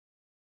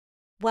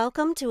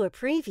Welcome to a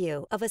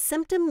preview of a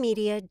Symptom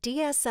Media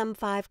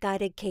DSM-5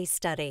 guided case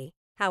study.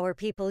 How are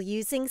people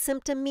using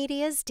Symptom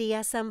Media's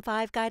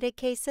DSM-5 guided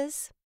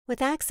cases?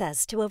 With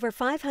access to over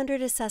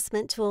 500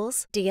 assessment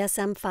tools,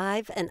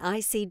 DSM-5 and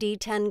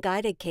ICD-10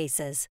 guided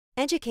cases,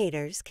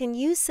 educators can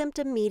use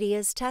Symptom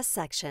Media's test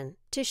section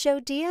to show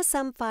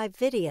DSM-5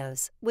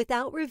 videos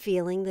without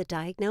revealing the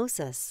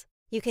diagnosis.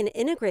 You can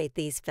integrate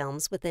these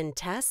films within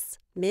tests,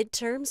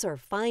 midterms, or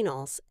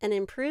finals and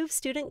improve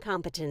student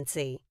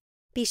competency.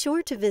 Be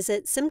sure to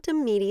visit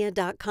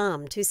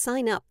symptommedia.com to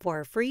sign up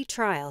for a free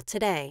trial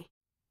today.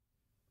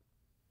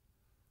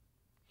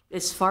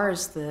 As far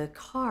as the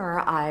car,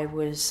 I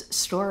was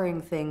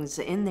storing things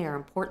in there,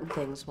 important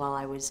things, while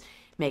I was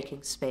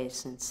making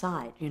space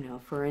inside. You know,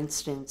 for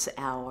instance,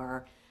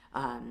 our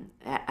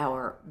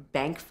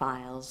bank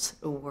files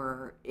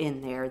were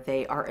in there.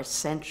 They are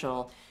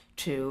essential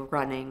to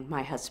running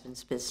my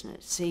husband's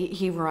business.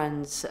 He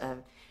ran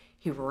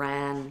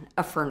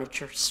a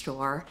furniture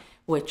store,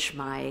 which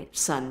my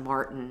son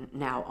Martin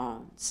now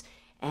owns,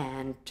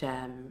 and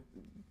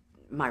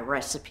my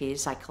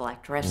recipes, I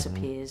collect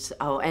recipes.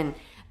 Oh, and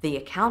the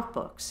account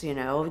books, you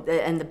know,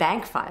 and the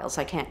bank files,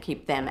 I can't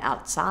keep them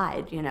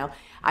outside, you know.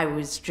 I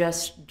was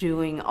just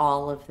doing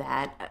all of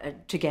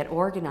that to get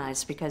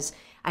organized because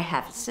I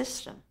have a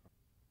system.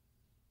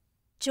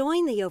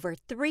 Join the over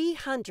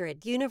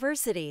 300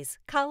 universities,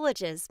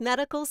 colleges,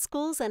 medical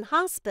schools, and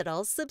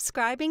hospitals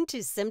subscribing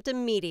to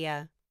Symptom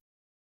Media.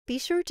 Be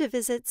sure to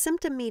visit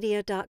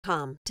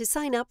symptommedia.com to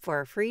sign up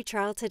for a free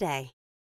trial today.